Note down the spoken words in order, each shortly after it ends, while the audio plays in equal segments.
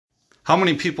How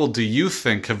many people do you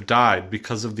think have died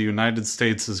because of the United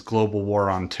States' global war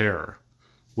on terror?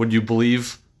 Would you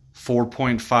believe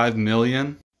 4.5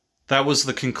 million? That was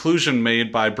the conclusion made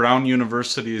by Brown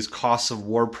University's Costs of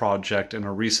War project in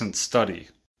a recent study.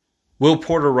 Will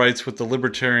Porter writes with the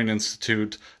Libertarian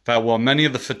Institute that while many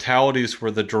of the fatalities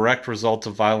were the direct result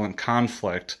of violent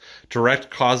conflict, direct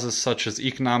causes such as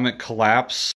economic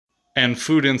collapse and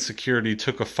food insecurity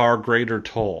took a far greater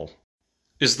toll.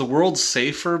 Is the world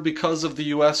safer because of the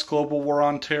U.S. global war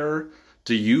on terror?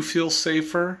 Do you feel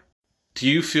safer? Do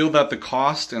you feel that the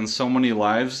cost in so many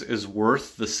lives is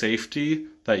worth the safety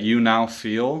that you now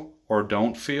feel or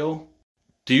don't feel?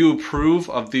 Do you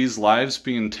approve of these lives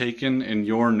being taken in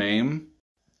your name,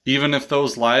 even if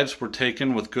those lives were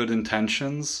taken with good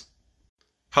intentions?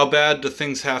 How bad do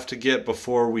things have to get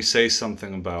before we say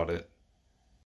something about it?